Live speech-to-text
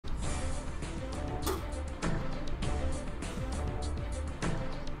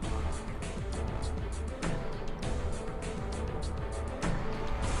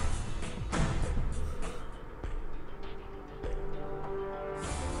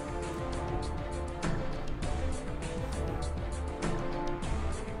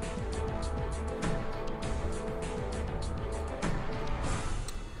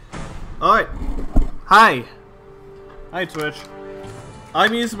Alright. Hi. Hi, Twitch.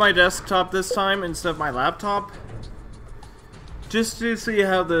 I'm using my desktop this time instead of my laptop. Just to see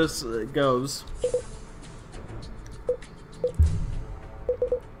how this goes.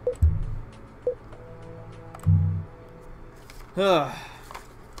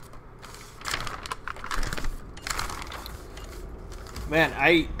 Man,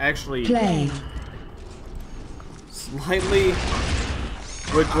 I actually slightly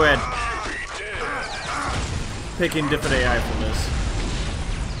regret picking different AI for this.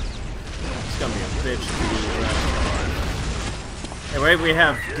 It's gonna be a bitch to do that. Anyway, we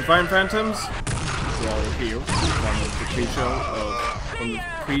have Divine Phantoms. Well, here from the pre-show from the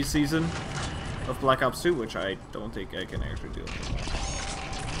pre-season of Black Ops 2, which I don't think I can actually do.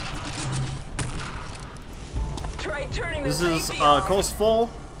 This is Coast 4.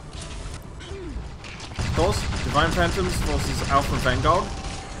 Coast, Divine Phantoms versus Alpha Vanguard.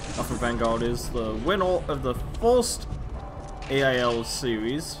 Alpha Vanguard is the winner of the first AIL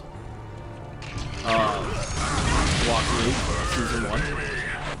series. Walk League, Season 1.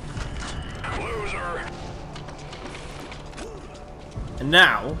 And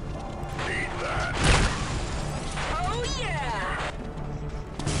now... Oh yeah!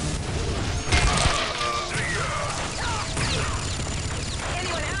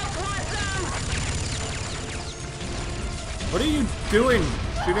 Anyone else want some? What are you doing?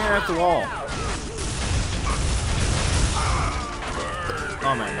 Shooting at the wall.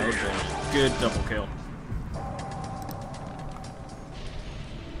 Oh man, that was a good double kill.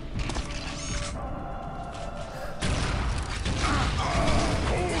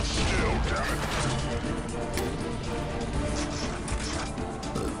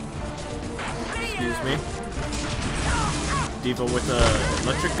 Excuse me. Diva with a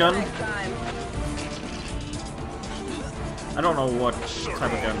electric gun. I don't know what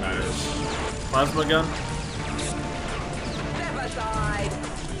type of gun that is. Plasma gun? Step aside.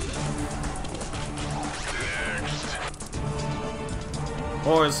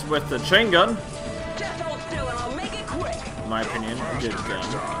 Or is with the chain gun? Just hold still and I'll make it quick. In my opinion, a good gun.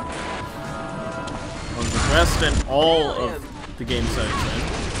 One of the best in all of the game settings in.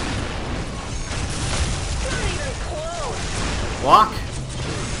 Not even close. Block!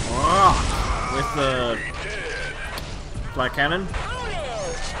 Rock! With the Black Cannon.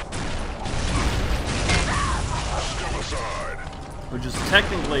 Which is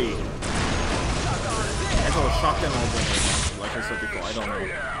technically actual shotgun or grenade. Like I said before, I don't know.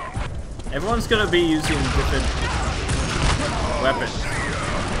 Everyone's gonna be using different weapons.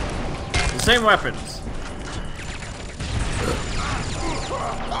 The same weapons.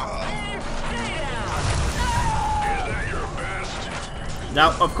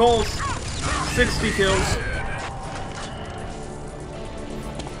 Now, of course, 60 kills.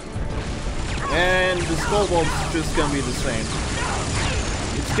 And the scoreboard's just gonna be the same.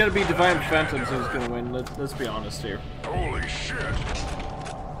 It's gonna be Divine Phantoms who's gonna win, let's be honest here. Holy shit!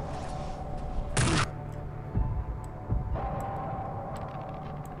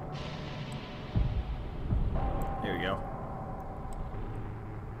 There we go.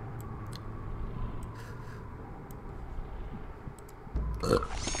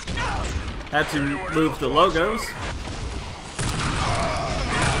 Had to move the logos.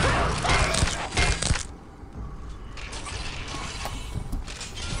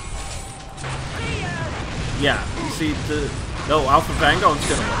 Yeah, you see the... No, Alpha Vanguard's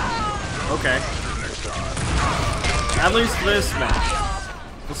gonna win. Okay. At least this match.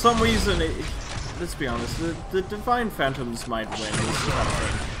 For some reason, let's be honest, the Divine Phantoms might win this kind of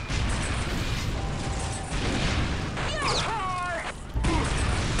thing.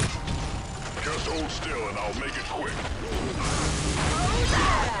 Just hold still and I'll make it quick.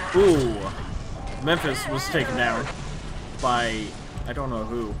 Ooh. Memphis was taken down by... I don't know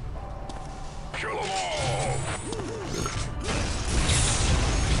who. Kill them all!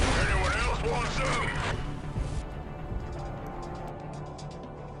 Anyone else want some?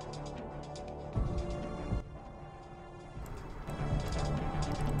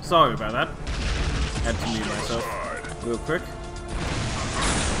 Sorry about that. Had to mute myself real quick.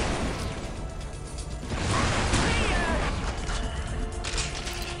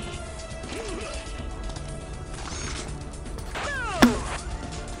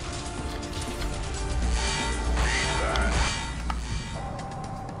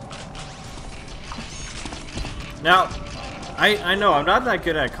 Now, I know I'm not that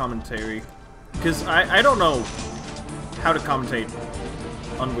good at commentary, because I don't know how to commentate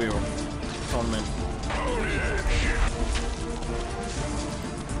Unreal Tournament.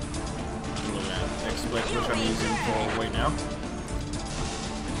 Which I'm using for right now.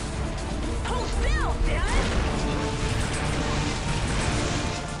 Hold still, damn it!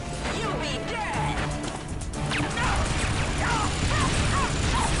 You'll be dead!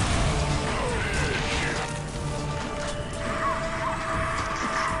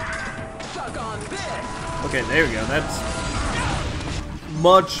 Suck on this! Okay, there we go. That's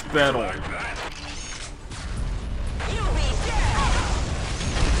much better. You'll be dead!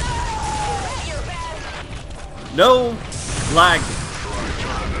 You're bad! No lag,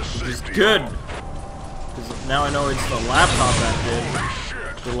 which is good. Because now I know it's the laptop that did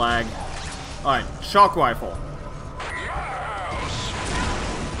the lag. Alright, shock rifle.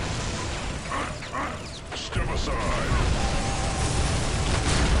 Step aside.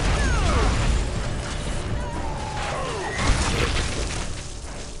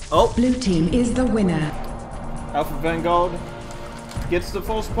 Oh, Blue team is the winner. Alpha Vanguard gets the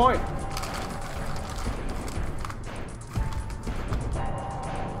first point.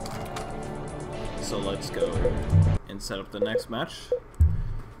 So let's go and set up the next match,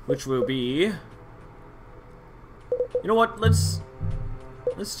 which will be... You know what? Let's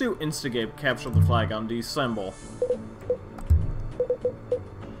do instigate capture the flag on December.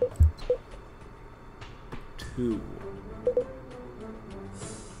 2.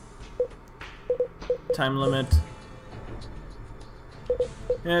 Time limit.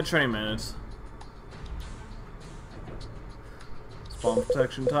 Yeah, 20 minutes. Spawn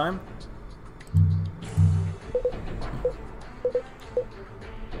protection time.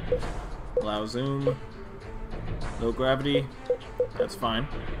 Allow zoom. Low gravity. That's fine.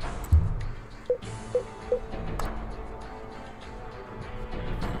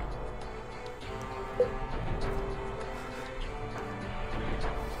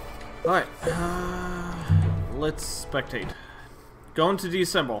 Alright. Let's spectate. Going to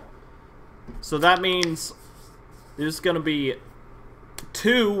December. So that means there's gonna be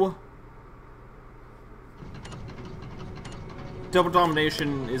 2. Double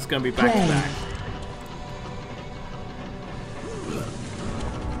domination is gonna be back to back.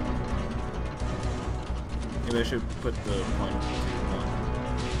 Maybe I should put the point to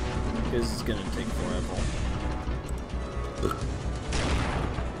 1. Because it's gonna take forever.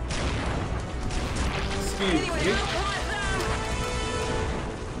 Excuse me.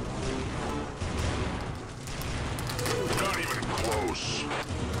 Not even close.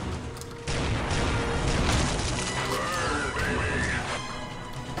 Burn, baby.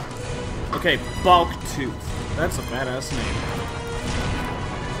 Okay, Bulk Tooth. That's a badass name.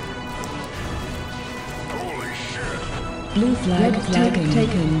 Holy shit. Blue flag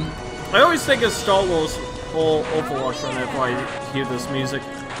taken. I always think of Star Wars or Overwatch whenever I hear this music.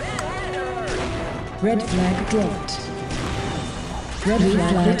 Red flag dropped. Red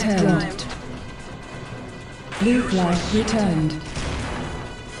flag returned. Blue flag returned.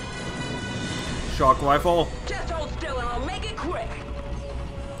 Shock rifle. Just hold still and I'll make it quick!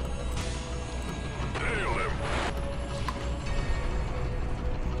 Nailed him.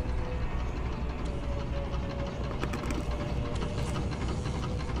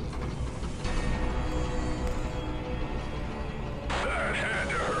 That had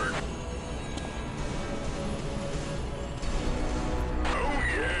to hurt. Oh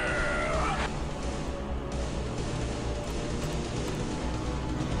yeah.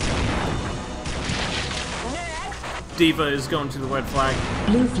 Next! Diva is going to the red flag.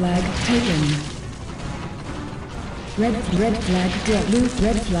 Blue flag taken. Red flag dropped.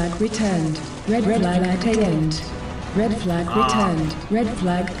 Red flag returned. Red flag taken. Red flag returned. Red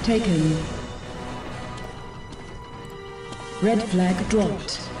flag taken. Red flag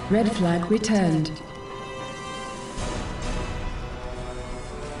dropped. Red flag returned.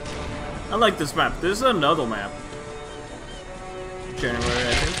 I like this map. There's another map. January,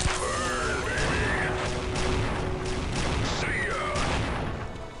 I think. See ya.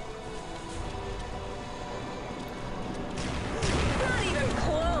 Not even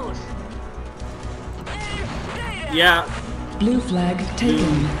close! Yeah. Blue flag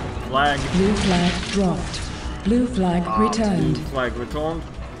taken. Flag. Blue flag dropped. Blue flag returned. Blue flag returned.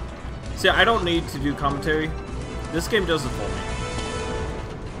 See, I don't need to do commentary. This game does it for me.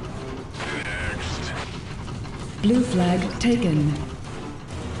 Next. Blue flag taken.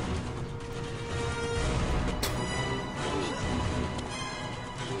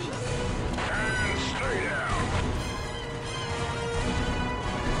 And stay down.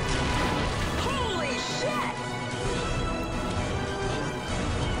 Holy shit!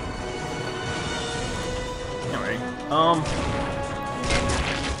 Alright.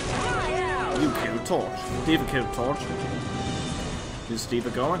 Fly out! You killed Torch. Diva killed Torch. Is Diva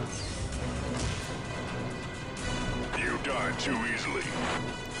going? You died too easily.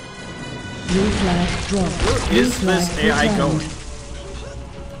 Blue flag dropped. Where Blue is flag this AI returned. going?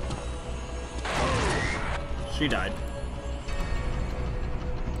 She died.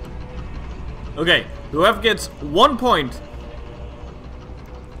 Okay, whoever gets 1 point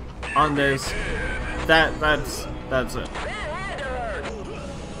on this, that's it.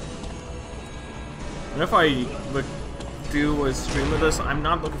 And if I do a stream of this, I'm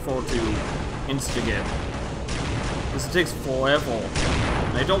not looking forward to Instagame. This takes forever.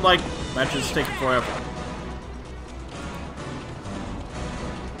 And I don't like matches taking forever.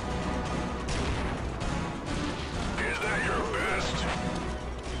 Is that your best?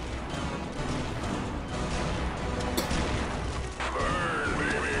 Burn,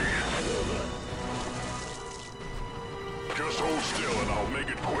 baby. Just hold still and I'll make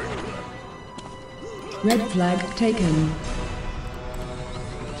it quick. Red flag taken.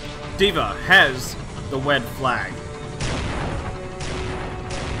 Diva has the red flag.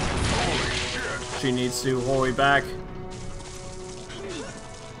 She needs to hurry back.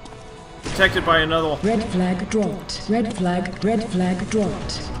 Protected by another. Red flag dropped. Red flag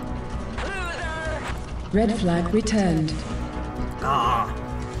dropped. Red flag returned. Ah.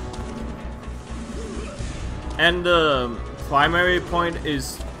 And the primary point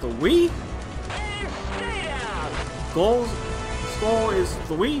is 3. Goal score is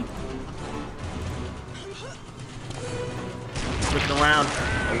 3. Looking around.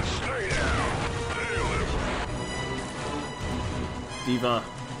 Stay down. Nail him. Diva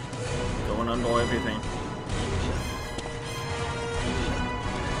going under everything.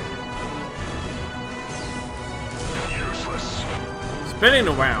 Useless. Spinning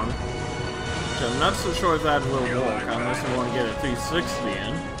around. So I'm not so sure if that will work unless you want to get a 360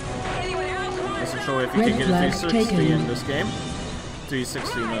 in. Not so sure if you Red can get a flag 360 taken. in this game.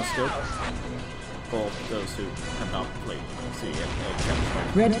 360 no scope. For those who have not played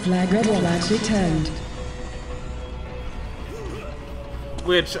Counter-Strike. Red flag returned.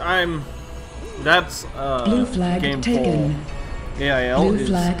 Which that's Blue flag game taken. for AIL Blue is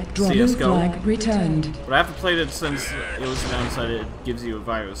flag dropped. Blue CSGO. flag returned. But I haven't played it since it was announced that it gives you a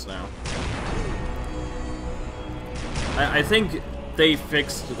virus now. I think they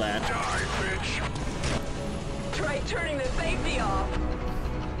fixed that. Die, bitch. Try turning the safety off.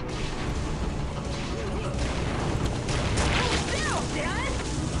 Still, damn it!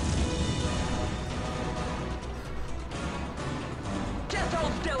 Just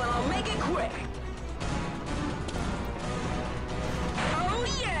hold still and I'll make it quick. Oh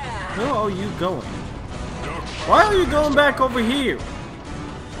yeah! Where are you going? Why are you going back over here?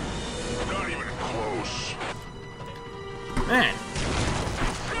 Not even close. Man,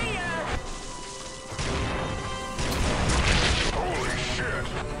 See ya! Holy shit.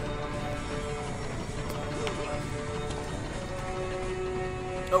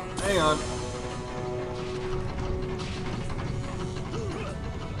 oh, hang on.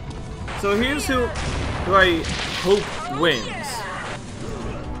 So here's who I hope wins.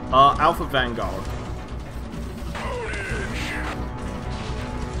 Alpha Vanguard.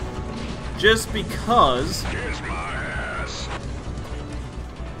 Just because Kiss my ass.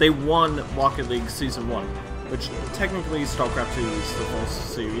 they won Rocket League Season 1, which technically StarCraft 2 is the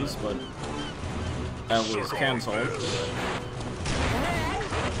first series, but that was cancelled.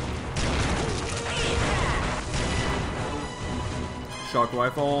 Shock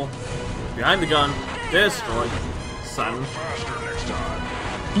rifle, behind the gun, destroyed. Son. Faster next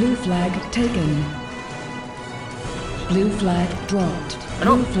time. Blue flag taken. Blue flag dropped. I Blue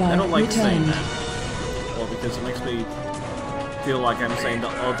don't flag like saying returned. that. Well, because it makes me feel like I'm saying the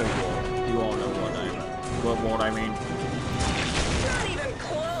other word. You all know what word I mean. Not even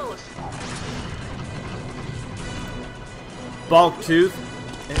close! Bulk tooth.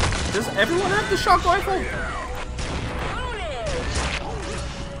 Does everyone have the shock rifle?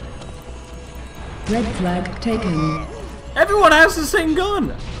 Red flag taken. Everyone has the same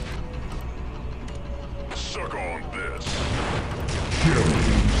gun. Suck on this.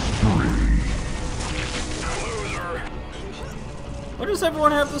 Loser. Why does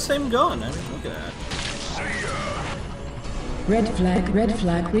everyone have the same gun? I mean, look at that. See ya. Red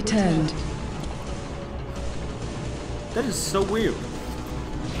flag returned. That is so weird.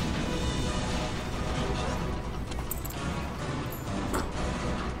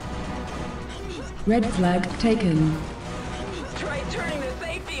 Red flag taken. Try turning the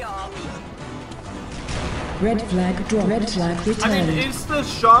safety off. Red flag dropped. Red flag I mean, returned. is the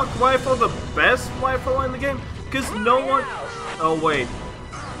shock rifle the best rifle in the game? Because no one... Oh, wait.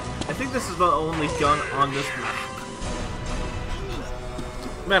 I think this is the only gun on this map.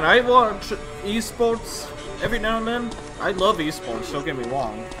 Man, I watch esports every now and then. I love esports, don't get me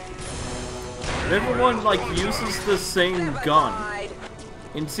wrong. everyone like uses the same gun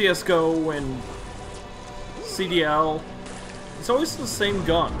in CS:GO and CDL. It's always the same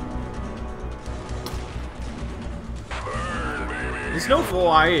gun. There's no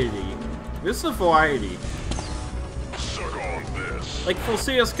variety. This is a variety. Suck on this. Like for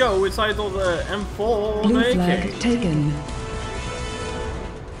CS:GO, it's either the M4 or Blue the flag AK. taken.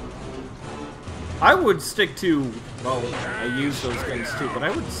 I would stick to, well, I use those guns too, but I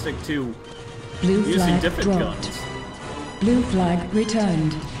would stick to Blue using flag different dropped. guns. Blue flag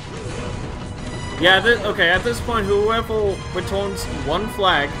returned. Yeah, okay, at this point, whoever returns one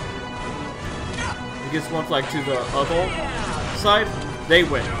flag, gives one flag to the other side, they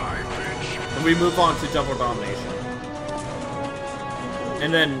win. And we move on to double domination.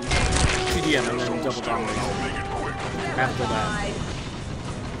 And then TDM, and then double domination after that.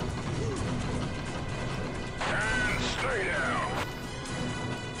 Stay down.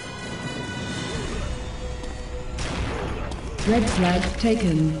 Red flag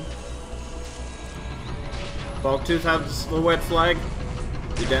taken. Bogtooth has the silhouette flag.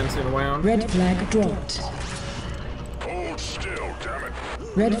 You're dancing around. Red flag dropped. Hold still, damn it.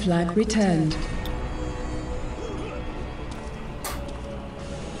 Red flag returned.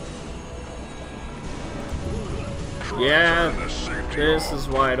 Yeah, this is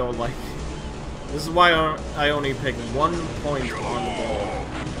why I don't like. This is why I only pick 1 point on the ball.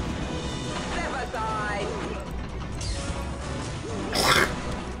 Step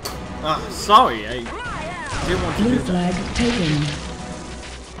aside. Sorry, I didn't want to Blue do that. flag taken.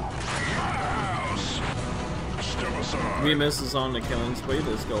 Step aside. Remus is on the killing spree.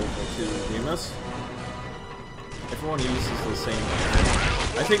 Let's go for 2 Remus. Everyone uses the same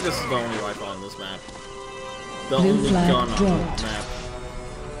rifle. I think this is the only rifle on this map. The Blue only flag gun on dropped. the map.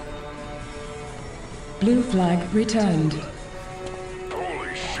 Blue flag returned.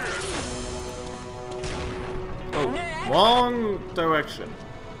 Holy shit. Oh, wrong direction.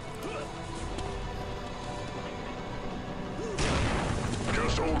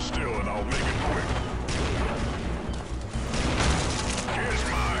 Just hold still and I'll make it quick. Kiss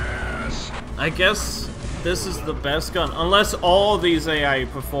my ass. I guess this is the best gun, unless all these AI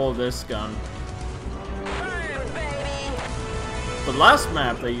prefer this gun. Burn, baby. The last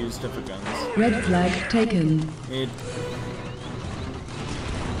map they used different guns. Red flag taken. It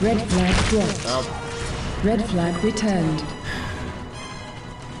Red flag dropped. up. Red flag returned.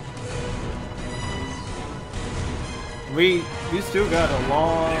 We still got a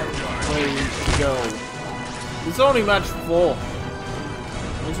long way to go. It's only match 4.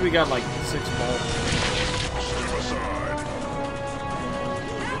 Means we got like 6 more. Step aside.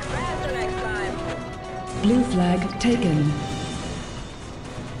 Faster next time. Blue flag taken.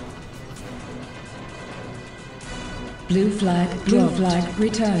 Blue flag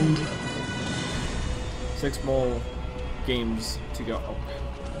returned. 6 more games to go. Oh,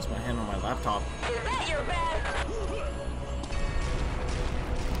 that's my hand on my laptop. Is that your best?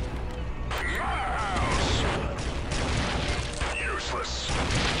 Useless.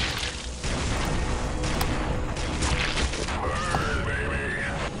 Burn, baby.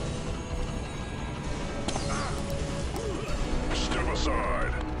 Step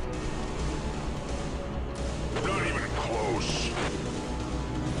aside. Not even close.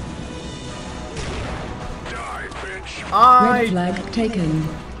 Die, bitch. Red flag taken.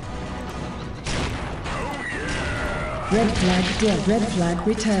 Oh yeah. Red flag dropped. Red flag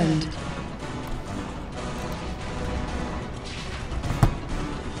returned.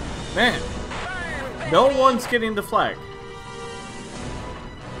 Man, no one's getting the flag.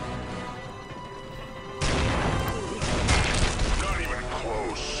 Not even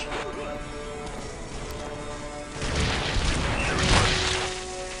close.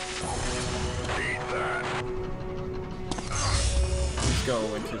 Eat that. Let's go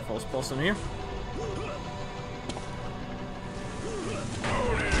into first person here.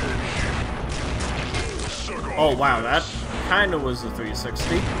 Oh wow, that kinda was a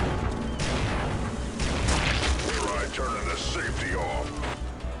 360. Try turning the safety off.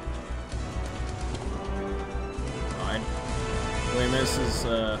 Fine. Remus is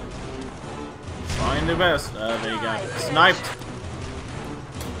trying their best. They got sniped.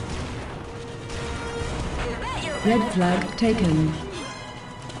 Is that your Red flag taken.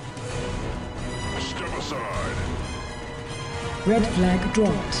 Step aside. Red flag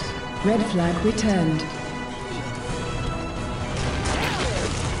dropped. Red flag returned.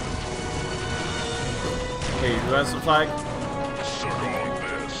 Hey, who has the flag? Suck on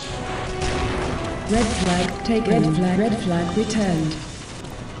this. Red flag taken. Red flag returned.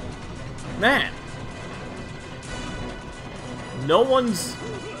 Man. No one's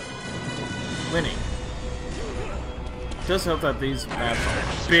winning. It does help that these maps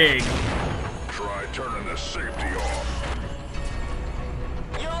are big. Try turning the safety off.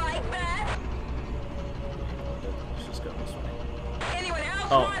 You like that? Let's just go this way. Anyone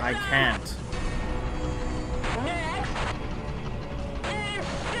else Oh, want I some? can't. Next. And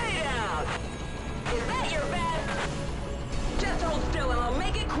stay down. Is that your bet? Just hold still and I'll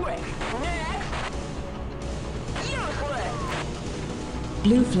make it quick. Next. Useless.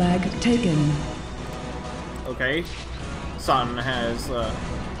 Blue flag taken. Okay. Sun has,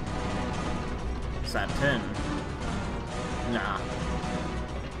 Sat 10. Nah.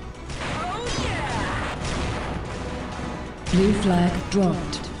 Oh yeah. Blue flag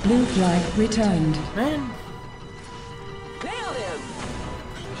dropped. Blue flag returned. Man, Nailed him.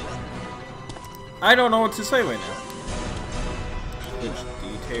 I don't know what to say right now. Which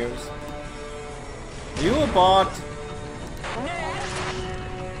details? Are you a bot? Next.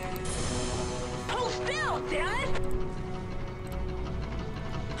 Hold still, damn it.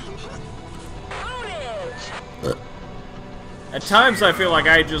 Ownage. At times I feel like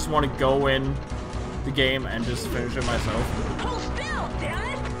I just want to go in the game and just finish it myself. Hold still,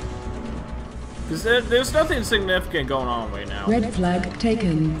 damn it. Because there's nothing significant going on right now. Red flag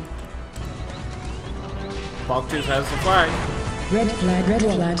taken. Balktooth has the flag. Red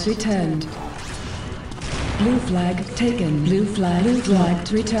flags returned. Blue flag taken. Blue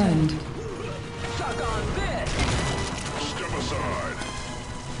flags returned. Suck on this. Step aside.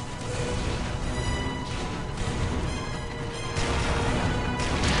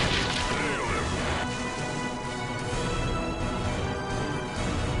 Nailed him.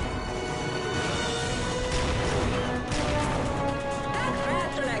 That's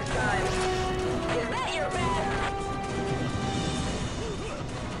faster next time. Is that your bet?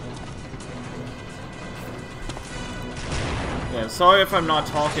 Yeah, sorry if I'm not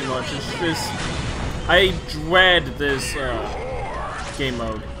talking much. It's just I dread this game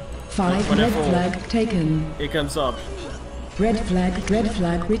mode. 5 Whenever red flag taken. it comes up. Red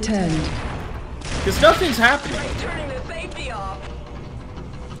flag returned. Because nothing's happening. Turning the safety off.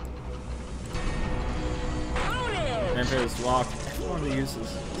 Ownage. And if it was locked, everyone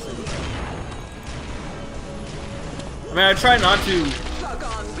uses. I mean, I try not to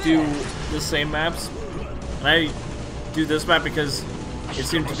Suck on this. do the same maps. And I do this map because it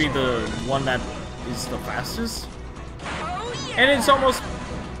seemed to be the one that is the fastest. Oh yeah. And it's almost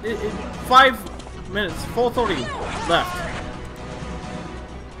 5 minutes, 4:30 left.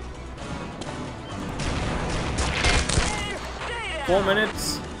 Stay down. 4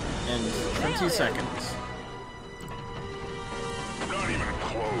 minutes and 20 seconds. Not even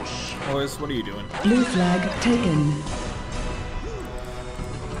close. Boys, what are you doing? Blue flag taken.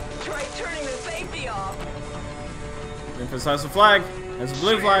 Try turning the safety off. Memphis has a flag. Has a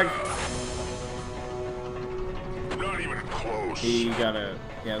blue flag. Not even close. He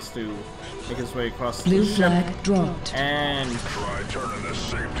has to make his way across Blue the ship. flag dropped. And Try turning the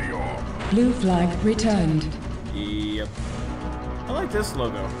safety off. Blue flag returned. yep. I like this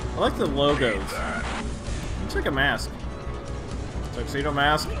logo. I like the logos. That. Looks like a mask. Tuxedo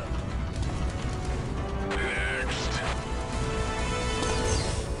mask. Next.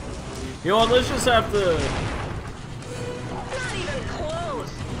 You know what, let's just have the... Not even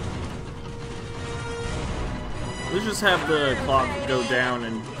close. Let's just have the clock go down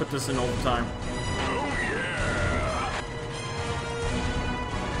and put this in overtime. Oh yeah.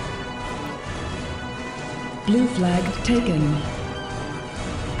 Blue flag taken.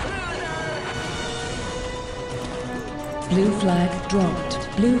 Blue flag dropped.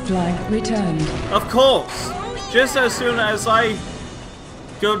 Blue flag returned. Of course! Just as soon as I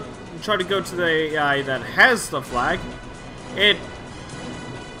try to go to the AI that has the flag, they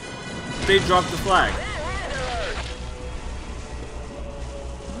drop the flag.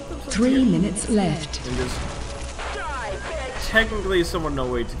 3 minutes left. And there's Die, bitch. technically somewhat no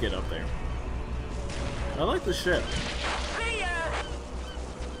way to get up there. I like the ship. See ya.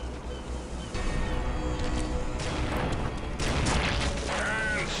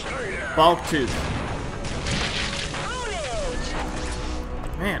 And stay down. Balktooth. Ownage.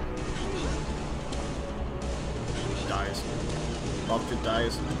 Man. Dies. Balktooth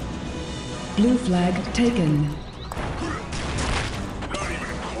dies. Blue flag taken. Not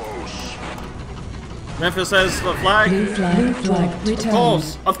even close. Memphis has the flag. Blue flag Of returned.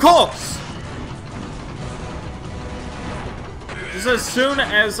 course! Of course! Just as soon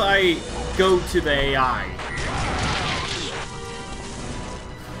as I go to the AI.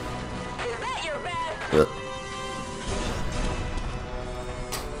 Is that your bet?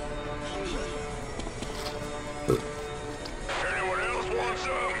 Anyone else want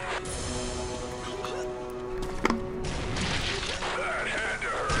some?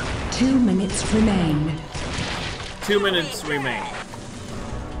 2 minutes remain. 2 minutes remain.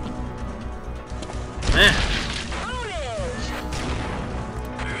 Eh.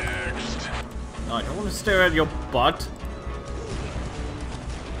 No, I don't want to stare at your butt.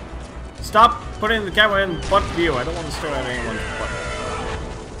 Stop putting the camera in butt view. I don't want to stare at anyone's butt.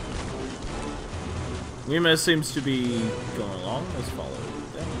 Lima seems to be going along. Let's follow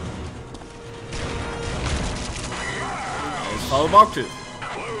them. Let's follow Bogtooth.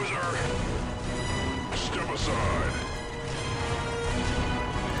 Loser. Step aside.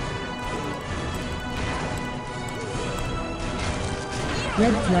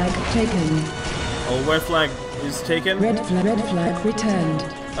 Red flag taken. Oh, red flag is taken? Red flag returned.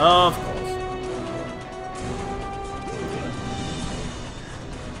 Of course.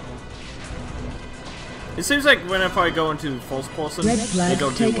 It seems like whenever I go into false person, Red they flag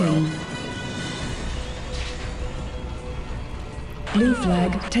don't do taken. well. Blue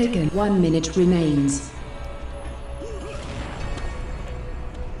flag taken. 1 minute remains.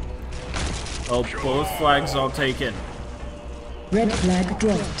 Oh, both flags are taken. Red flag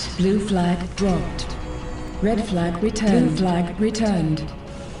dropped. Blue flag dropped. Red flag returned. Blue flag returned.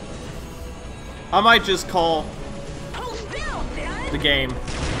 I might just call Hold still, Dylan. the game.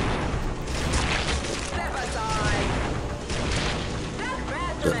 Step aside. That's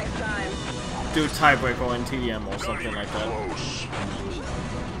faster next time. Do a tiebreaker on TDM or something like that. Close.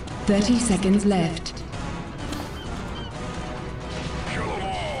 30 seconds left. Kill them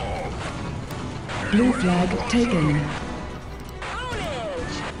all. Blue flag taken.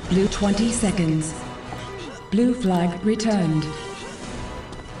 Ownage. Blue 20 seconds. Blue flag returned.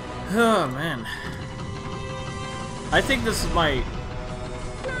 Oh man. I think this is my...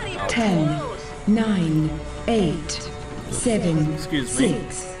 Not even 10, close. 9, 8, 7, Excuse me.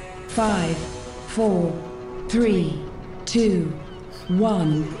 6, 5, 4, 3, 2,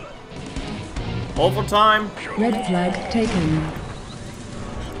 1. Overtime. Red flag taken.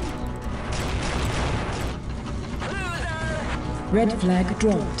 Red flag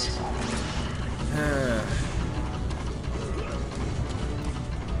dropped.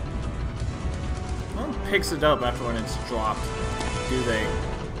 No one picks it up after when it's dropped, do they?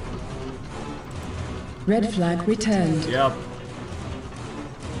 Red flag returned. Yep.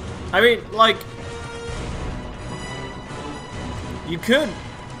 I mean, like... You could...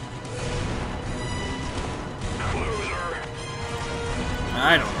 Loser.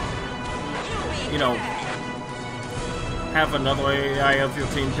 I don't know. You know... Have another AI of your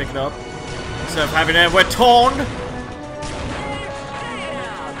team pick it up. Instead of having it we're torn!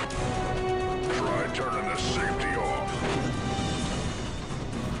 Try turning the safety off.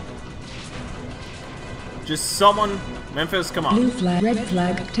 Just someone... Memphis, come on. Blue flag. Red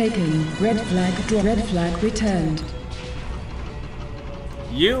flag taken. Red flag dropped. Red flag returned.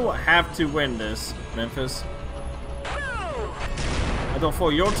 You have to win this, Memphis. I don't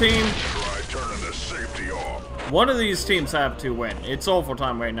for your team. Try turning the safety off. One of these teams have to win. It's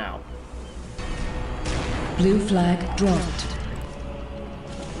overtime right now. Blue flag dropped.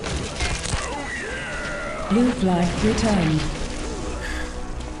 Oh yeah. Blue flag returned.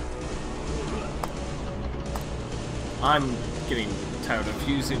 I'm getting tired of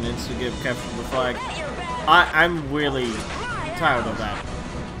using it to give capture the flag. I'm really tired of that.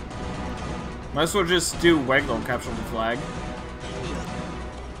 Might as well just do regular capture the flag.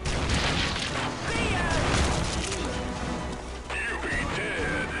 You be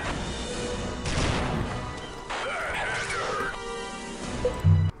dead. That had to hurt.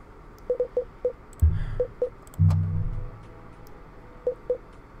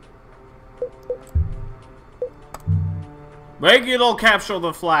 Regular capture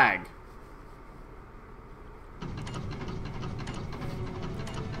the flag.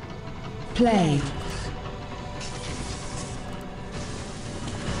 Play.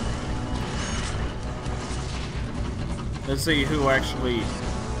 Let's see who actually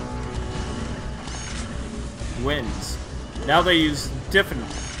wins. Now they use different...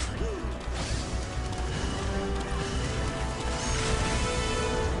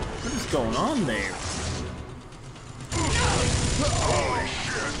 What is going on there? Holy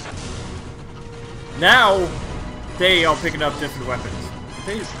shit. Now they are picking up different weapons.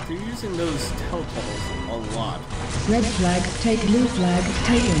 They're using those teleporters a lot. Red flag take. Blue flag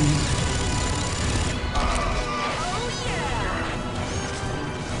taken.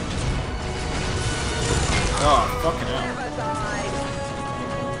 Oh, fucking hell.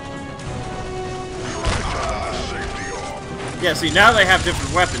 Turn the safety off. Yeah, see, now they have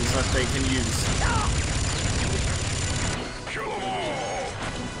different weapons that they can use. Kill them all.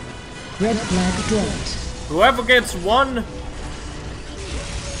 Red flag dropped. Whoever gets one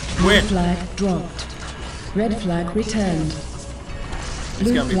Blue Win. flag dropped. Red flag returned. It's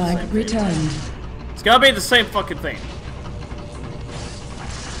Blue gonna be the flag same thing. returned. It's gotta be the same fucking thing.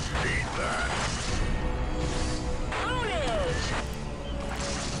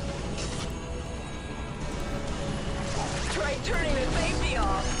 Try turning the safety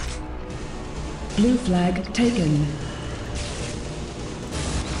off. Blue flag taken.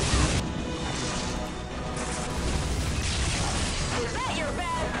 Is that your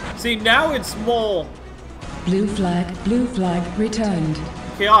bad? See, now it's more Blue flag returned.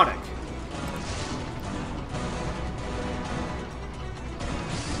 chaotic.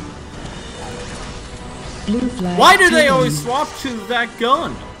 Blue flag Why do they taken. always swap to that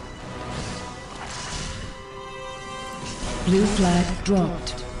gun? Blue flag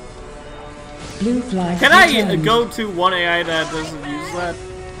dropped. Blue flag Can I returned. go to one AI that doesn't use that?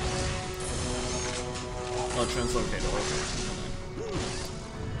 Oh, translocator. Okay.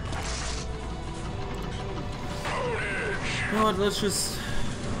 You know what, let's just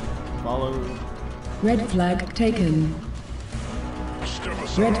follow. Red flag taken. Step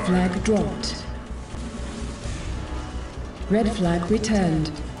aside. Red flag dropped. Red flag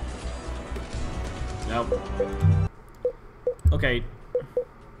returned. Nope. Okay.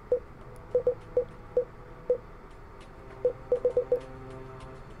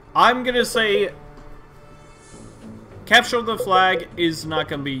 I'm gonna say capture of the flag is not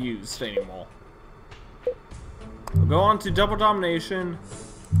gonna be used anymore. We'll go on to double domination,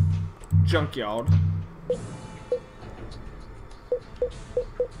 junkyard.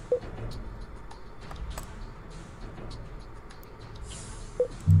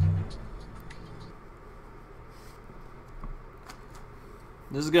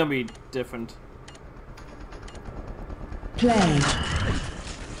 This is gonna be different. Play.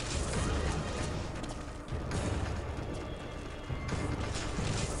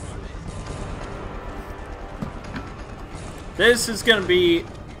 This is gonna be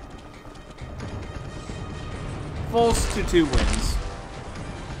false to 2 wins.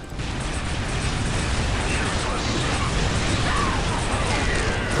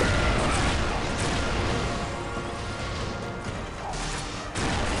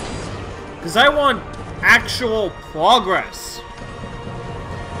 Because I want actual progress.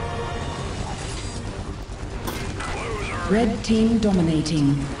 Red team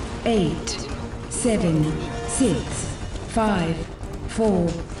dominating. 8, 7, 6, 5, 4,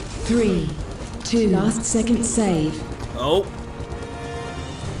 3, 2. Last second save. Oh.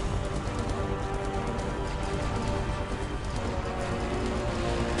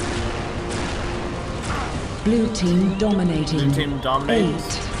 Blue team dominating. Blue team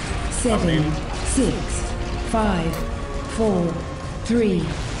dominates. 8, 7, 6, 5, 4, 3,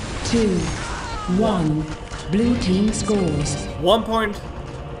 2, 1. Blue team scores. 1 point.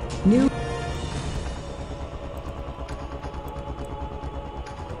 New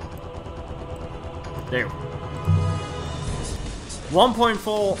There.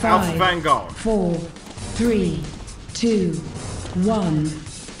 1.4 5, Alpha Vanguard. 4, 3, 2, 1.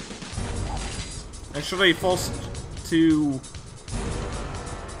 Actually, forced to.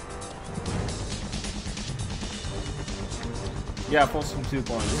 Yeah, forced to 2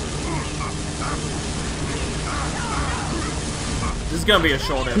 points. This is gonna be a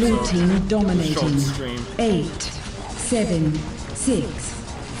short Blue episode. team Short dominating. stream. 8, 7, 6,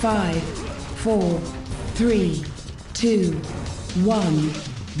 5, 4, 3, 2, 1.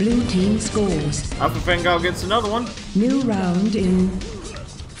 Blue team scores. Alpha Vanguard gets another one. New round in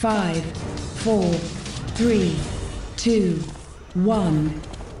 5, 4, 3, 2, 1.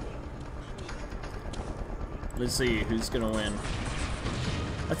 Let's see who's gonna win.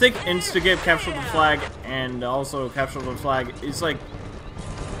 I think instigate, capture the flag, and also capture the flag is like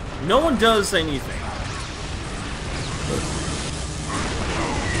no one does anything.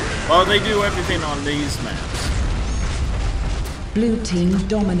 Well, they do everything on these maps. Blue team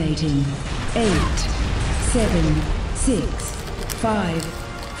dominating. 8, 7, 6, 5,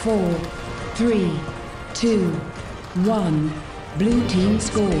 4, 3, 2, 1. Blue team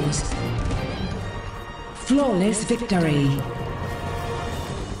scores. Flawless victory.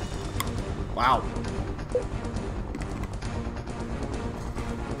 Wow.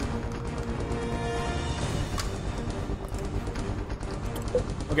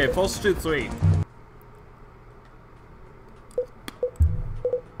 Okay, false 2-3.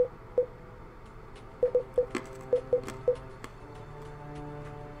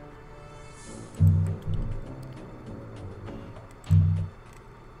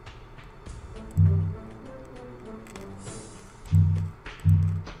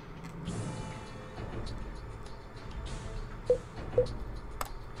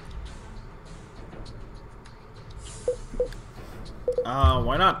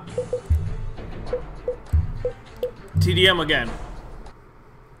 Why not? TDM again.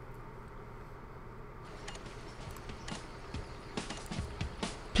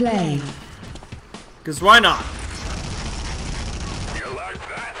 Play. Because why not? You like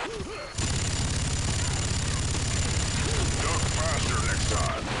that? Duck faster next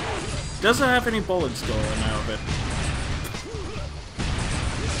time. Doesn't have any bullets going out of it.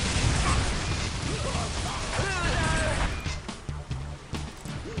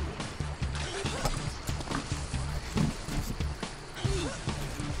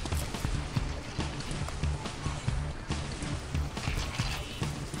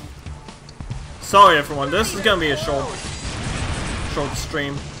 Sorry everyone, this is gonna be a short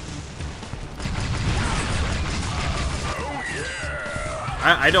stream. Oh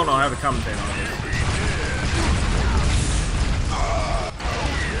yeah. I don't know how to commentate on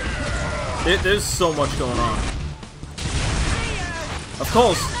this. There's so much going on. Of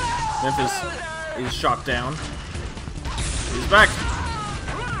course, Memphis is shot down. He's back.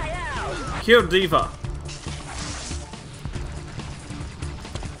 Kill Diva.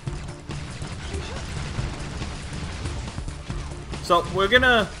 So we're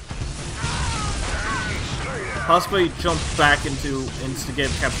gonna possibly jump back into instigate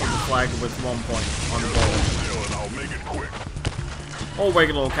capture the flag with 1 point on the ball. Still, and I'll make it quick. Or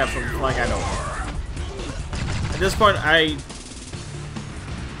regular capture the flag, I don't know. At this point, I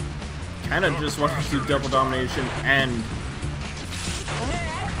kind of just want to do double domination and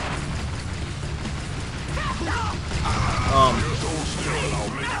Just hold still, and I'll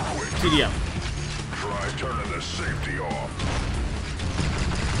make it quick. TDM. Try turning the safety off.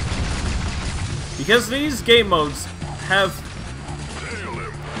 Because these game modes have Nail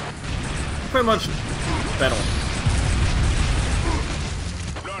him. pretty much battle.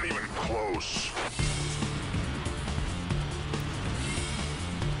 Not even close.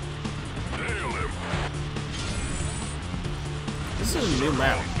 Nail him. This is a new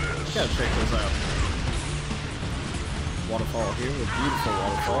map. Gotta check this out. Waterfall here, a beautiful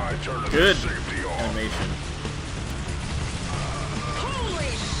waterfall. Try turning Good the safety off. animation.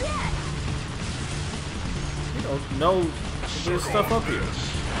 Holy shit! You know, there's stuff up here.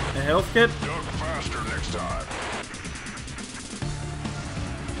 A health kit? Duck faster next time.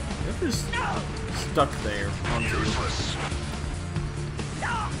 They're just stuck there. Onto you. Useless.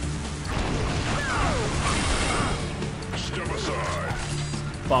 Step aside.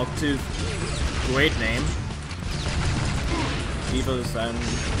 Balktooth. Great name. Divas and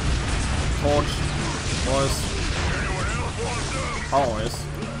Torch. Boris. Anyone else want some? Hollis.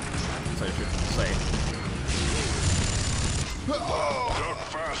 As I should say. Duck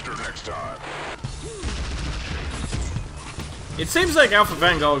faster next time. It seems like Alpha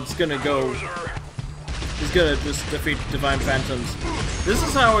Vanguard's gonna go. Loser. He's gonna just defeat Divine Phantoms. This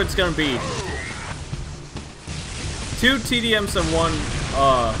is how it's gonna be. 2 TDMs and 1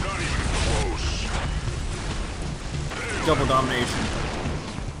 Not even close. double domination.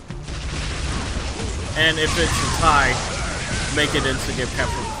 And if it's a tie, make it instigate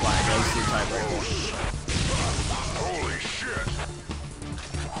capture the flag as the tiebreaker. Holy shit.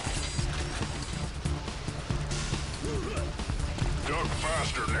 Duck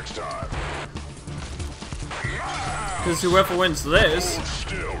faster next time. Because whoever wins this, Hold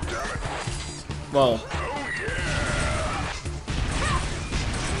still, damn it. well, Oh yeah.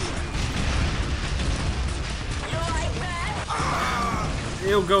 You like that?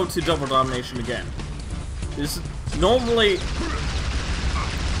 he'll go to double domination again. This normally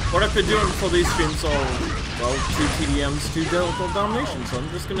what I've been doing for these streams are, well, 2 TDMs, 2 double domination, so I'm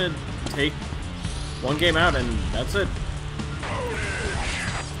just gonna take 1 game out and that's it.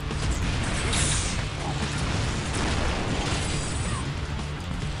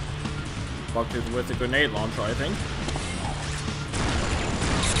 Fucked it with a grenade launcher, I think.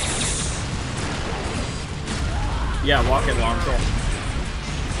 Yeah, rocket launcher.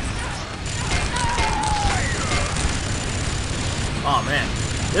 Oh man,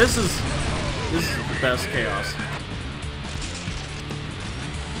 this is the best chaos.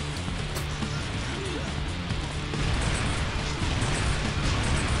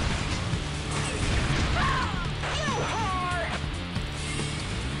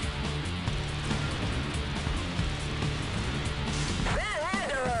 That had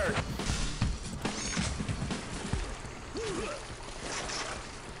to hurt.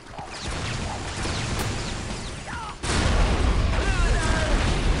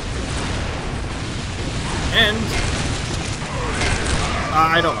 And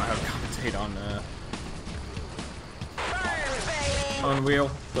I don't know how to commentate on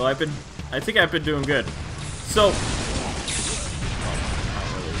Unreal, though I think I've been doing good. So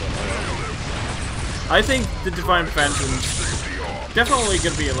I think the Divine Phantoms definitely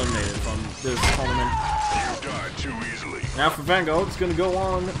gonna be eliminated from this tournament. You died too easily. Now for Vanguard, it's gonna go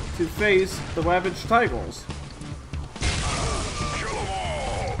on to face the Ravaged Tigers. Kill them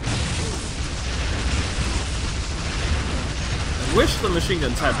all. I wish the machine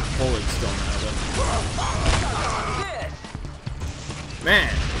guns had bullets going out of them.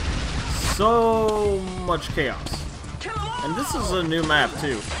 Man, so much chaos. And this is a new map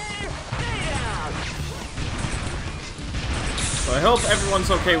too. So I hope everyone's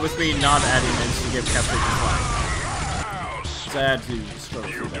okay with me not adding instant give capture the flag. It's sad to struggle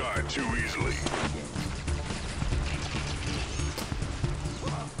You through that. died too easily.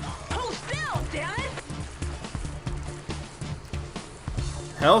 Hold still, damn it!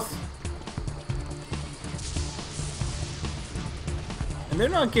 Health. And they're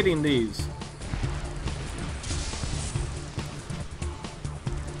not getting these.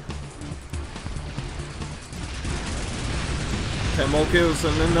 More kills,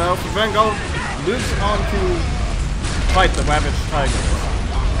 and then now for Vanguard moves on to fight the Ravaged Tigers.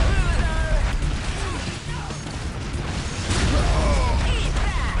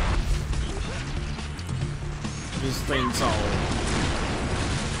 These things all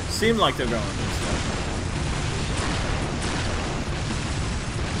seem like they're going this way.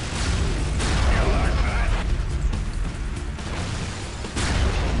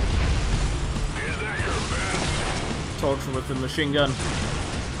 Torture with the machine gun.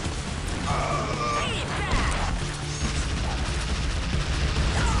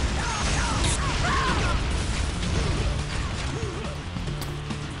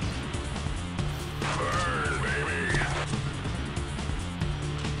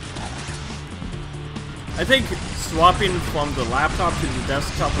 I think swapping from the laptop to the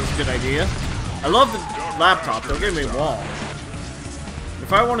desktop was a good idea. I love the laptop, don't get me wrong.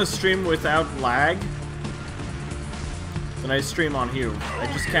 If I want to stream without lag, then I stream on here. I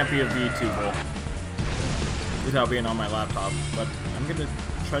just can't be a VTuber without being on my laptop. But I'm gonna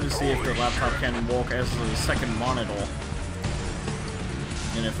try to see if the laptop can work as a second monitor.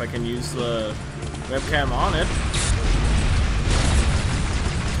 And if I can use the webcam on it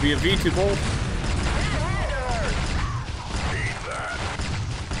to be a VTuber.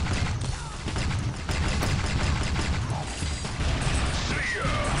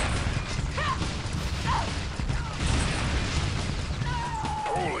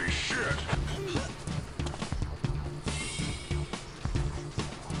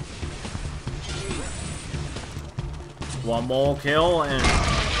 One more kill and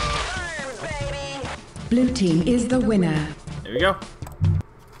Blue team is the winner. there we go.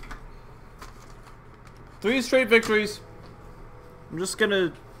 3 straight victories. I'm just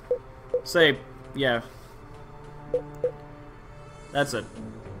gonna say, yeah. That's it.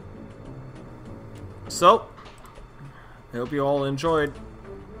 So, I hope you all enjoyed.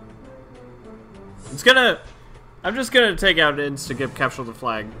 I'm just gonna take out Insta-Gip capture the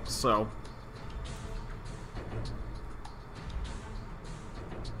flag, so.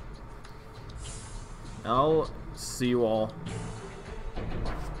 I'll see you all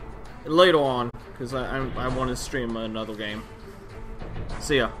later on, because I want to stream another game.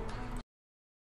 See ya.